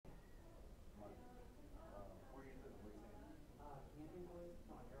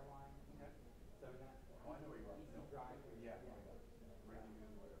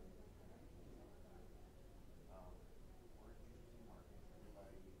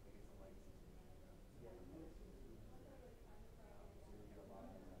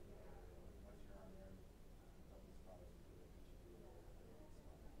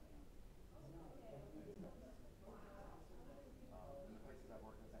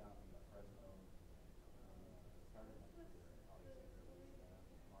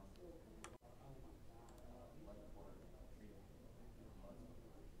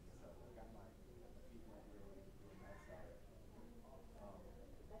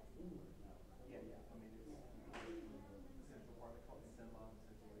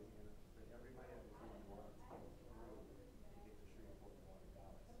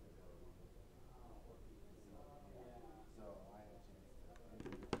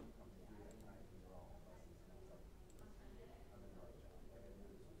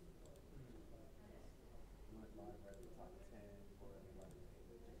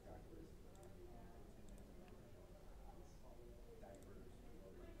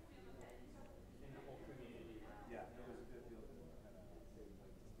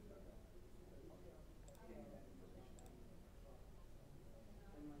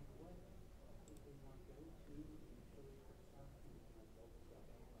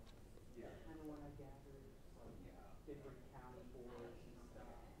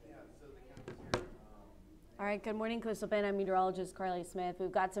All right, good morning, Coastal Bend. I'm meteorologist Carly Smith.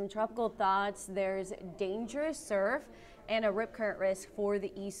 We've got some tropical thoughts. There's dangerous surf and a rip current risk for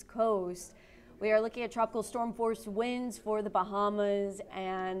the East Coast. We are looking at tropical storm force winds for the Bahamas,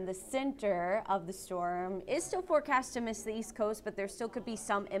 and the center of the storm is still forecast to miss the East Coast, but there still could be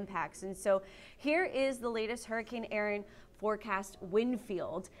some impacts. And so here is the latest Hurricane Erin forecast wind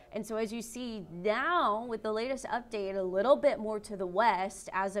field. And so as you see now with the latest update a little bit more to the west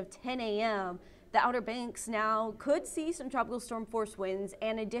as of 10 a.m., the Outer Banks now could see some tropical storm force winds.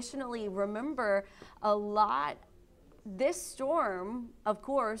 And additionally, remember this storm, of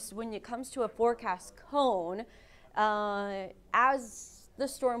course, when it comes to a forecast cone, as the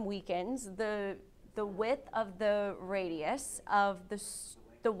storm weakens, the width of the radius of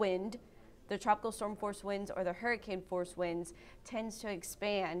the wind, the tropical storm force winds or the hurricane force winds, tends to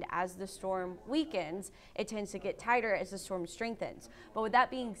expand as the storm weakens. It tends to get tighter as the storm strengthens. But with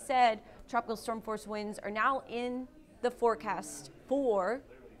that being said, tropical storm force winds are now in the forecast for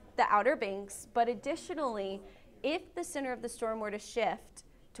the Outer Banks. But additionally, if the center of the storm were to shift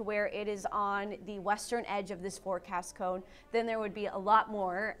to where it is on the western edge of this forecast cone, then there would be a lot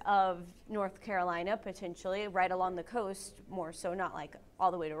more of North Carolina, potentially right along the coast, more so, not like all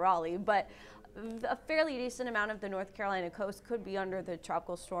the way to Raleigh, but a fairly decent amount of the North Carolina coast could be under the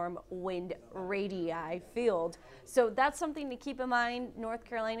tropical storm wind radii field. So that's something to keep in mind. North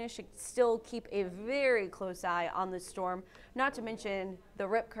Carolina should still keep a very close eye on the storm, not to mention the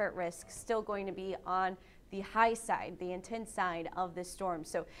rip current risk still going to be on the high side, the intense side of this storm.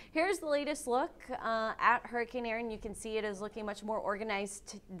 So here's the latest look at Hurricane Erin. You can see it is looking much more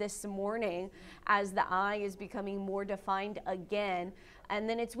organized this morning as the eye is becoming more defined again, and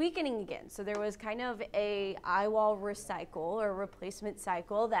then it's weakening again. So there was kind of a eye wall recycle or replacement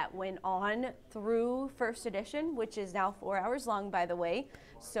cycle that went on through first edition, which is now 4 hours long, by the way.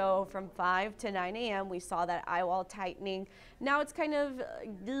 So from 5 to 9 a.m. we saw that eye wall tightening. Now it's kind of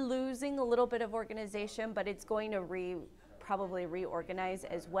losing a little bit of organization, but it's going to probably reorganize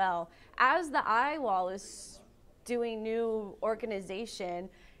as well. As the eye wall is doing new organization,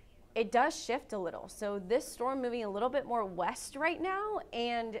 it does shift a little. So this storm moving a little bit more west right now,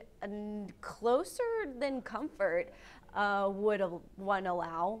 and closer than comfort would one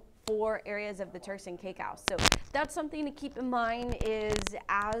allow for areas of the Turks and Caicos. So that's something to keep in mind, is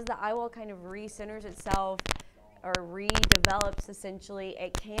as the eye wall kind of recenters itself or redevelops, essentially,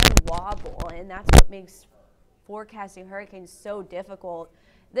 it can wobble, and that's what makes forecasting hurricanes so difficult.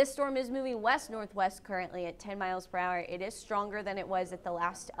 This storm is moving west-northwest currently at 10 miles per hour. It is stronger than it was at the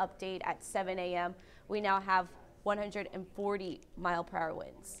last update at 7 a.m. We now have 140 mile per hour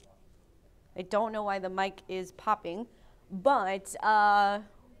winds. I don't know why the mic is popping, but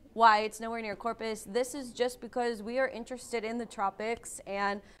why it's nowhere near Corpus. This is just because we are interested in the tropics,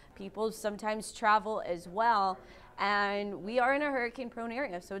 and people sometimes travel as well. And we are in a hurricane-prone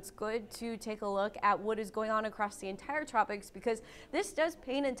area, so it's good to take a look at what is going on across the entire tropics, because this does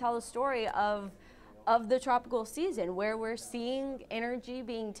paint and tell a story of the tropical season, where we're seeing energy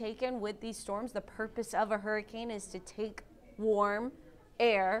being taken with these storms. The purpose of a hurricane is to take warm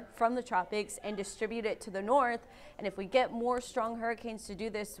air from the tropics and distribute it to the north. And if we get more strong hurricanes to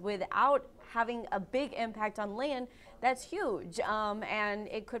do this without having a big impact on land, that's huge. And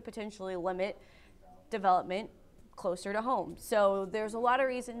it could potentially limit development closer to home. So there's a lot of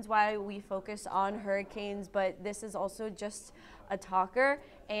reasons why we focus on hurricanes, but this is also just a talker,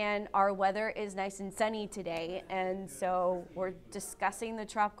 and our weather is nice and sunny today, and so we're discussing the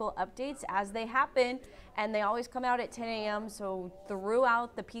tropical updates as they happen, and they always come out at 10 a.m. So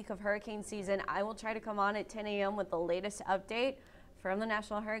throughout the peak of hurricane season, I will try to come on at 10 a.m. with the latest update from the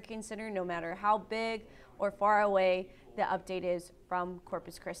National Hurricane Center, no matter how big or far away the update is from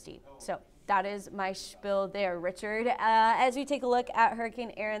Corpus Christi. So that is my spiel there, Richard. As we take a look at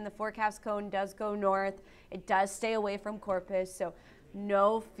Hurricane Erin, the forecast cone does go north. It does stay away from Corpus, so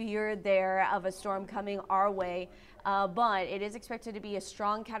no fear there of a storm coming our way. But it is expected to be a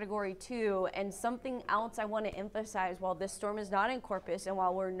strong Category 2. And something else I want to emphasize, while this storm is not in Corpus and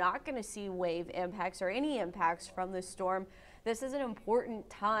while we're not going to see wave impacts or any impacts from this storm, this is an important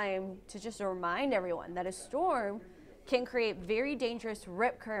time to just remind everyone that a storm can create very dangerous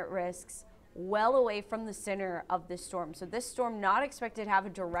rip current risks well away from the center of this storm. So this storm not expected to have a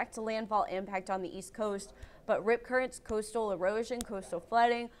direct landfall impact on the East Coast, but rip currents, coastal erosion, coastal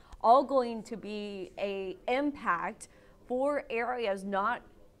flooding, all going to be a impact for areas not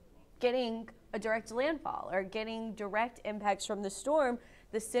getting a direct landfall or getting direct impacts from the storm.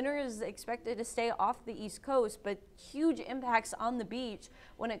 The center is expected to stay off the East Coast, but huge impacts on the beach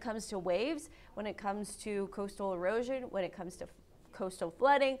when it comes to waves, when it comes to coastal erosion, when it comes to coastal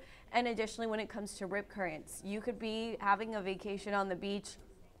flooding, and additionally when it comes to rip currents. You could be having a vacation on the beach,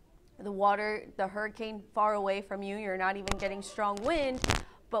 the water, the hurricane far away from you, you're not even getting strong wind,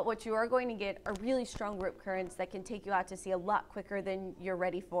 but what you are going to get are really strong rip currents that can take you out to sea a lot quicker than you're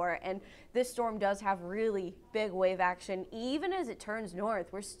ready for. And this storm does have really big wave action. Even as it turns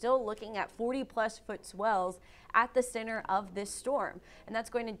north, we're still looking at 40+ foot swells at the center of this storm. And that's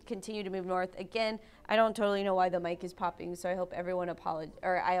going to continue to move north. Again, I don't totally know why the mic is popping, so I hope everyone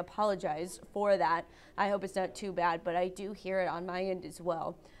I apologize for that. I hope it's not too bad, but I do hear it on my end as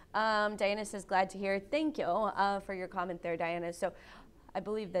well. Diana says, glad to hear. Thank you for your comment there, Diana. So I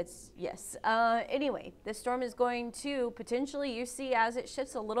believe that's yes. Anyway, this storm is going to potentially, you see, as it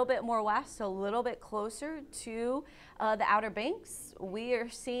shifts a little bit more west, a little bit closer to the Outer Banks, we are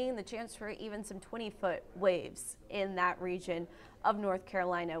seeing the chance for even some 20-foot waves in that region of North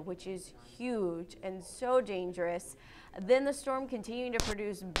Carolina, which is huge and so dangerous. Then the storm continuing to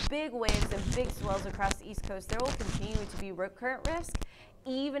produce big waves and big swells across the East Coast. There will continue to be rip current risk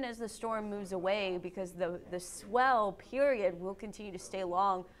even as the storm moves away, because the swell period will continue to stay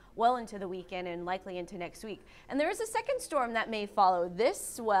long well into the weekend and likely into next week. And there is a second storm that may follow. This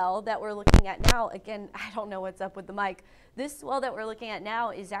swell that we're looking at now, again, I don't know what's up with the mic. This swell that we're looking at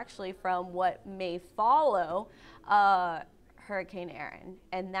now is actually from what may follow Hurricane Erin,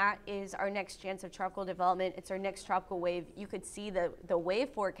 and that is our next chance of tropical development. It's our next tropical wave. You could see the wave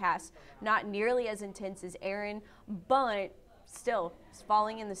forecast, not nearly as intense as Erin, but still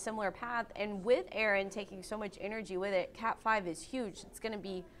falling in the similar path. And with Erin taking so much energy with it, Cat 5 is huge. It's going to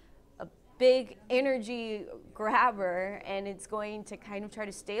be a big energy grabber, and it's going to kind of try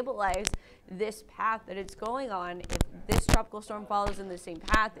to stabilize this path that it's going on. If this tropical storm follows in the same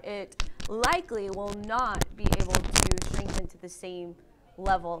path, it likely will not be able to strengthen to the same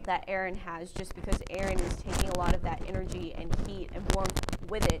level that Erin has, just because Erin is taking a lot of that energy and heat and warmth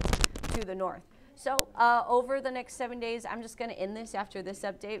with it to the north. So over the next 7 days, I'm just going to end this after this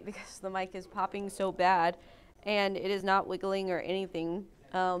update because the mic is popping so bad and it is not wiggling or anything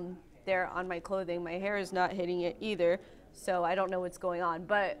there on my clothing. My hair is not hitting it either, so I don't know what's going on.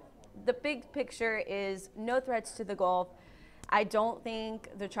 But the big picture is no threats to the Gulf. I don't think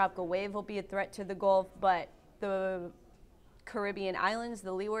the tropical wave will be a threat to the Gulf, but the Caribbean islands,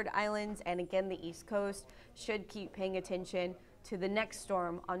 the Leeward Islands, and again the East Coast should keep paying attention to the next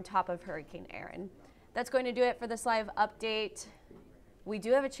storm on top of Hurricane Erin. That's going to do it for this live update. We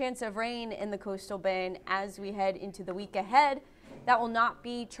do have a chance of rain in the coastal bend as we head into the week ahead. That will not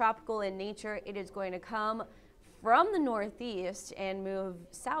be tropical in nature. It is going to come from the northeast and move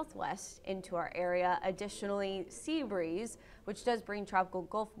southwest into our area. Additionally, sea breeze, which does bring tropical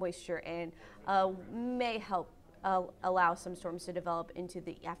Gulf moisture in, may help allow some storms to develop into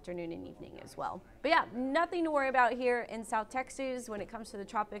the afternoon and evening as well. But yeah, nothing to worry about here in South Texas when it comes to the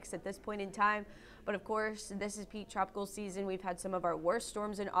tropics at this point in time. But of course, this is peak tropical season. We've had some of our worst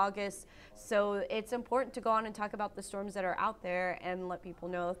storms in August. So it's important to go on and talk about the storms that are out there and let people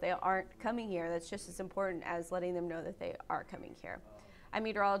know if they aren't coming here. That's just as important as letting them know that they are coming here. I'm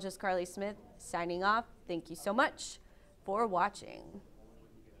meteorologist Carly Smith signing off. Thank you so much for watching.